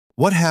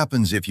What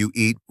happens if you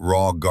eat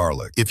raw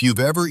garlic? If you've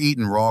ever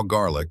eaten raw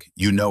garlic,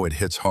 you know it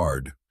hits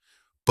hard.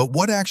 But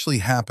what actually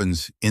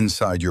happens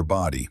inside your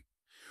body?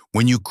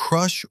 When you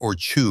crush or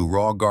chew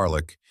raw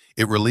garlic,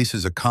 it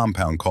releases a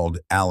compound called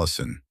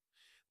allicin.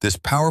 This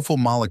powerful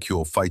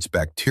molecule fights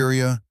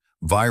bacteria,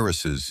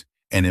 viruses,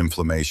 and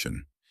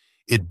inflammation.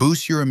 It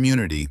boosts your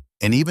immunity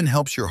and even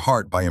helps your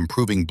heart by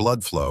improving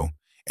blood flow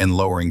and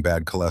lowering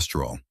bad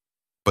cholesterol.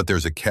 But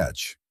there's a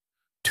catch.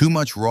 Too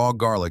much raw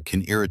garlic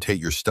can irritate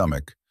your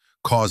stomach,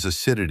 cause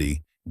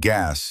acidity,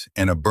 gas,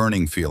 and a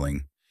burning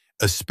feeling,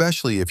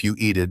 especially if you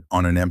eat it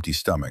on an empty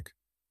stomach.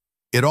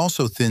 It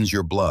also thins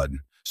your blood,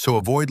 so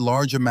avoid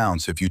large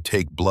amounts if you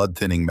take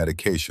blood-thinning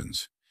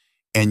medications.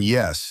 And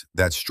yes,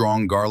 that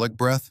strong garlic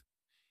breath?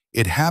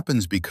 It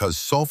happens because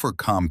sulfur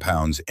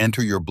compounds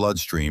enter your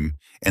bloodstream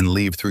and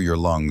leave through your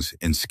lungs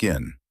and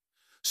skin.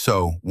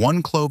 So,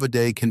 1 clove a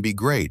day can be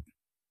great.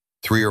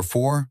 3 or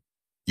 4?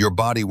 Your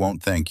body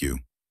won't thank you.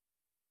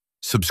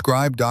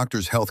 Subscribe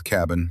Doctor's Health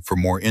Cabin for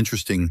more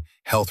interesting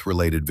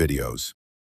health-related videos.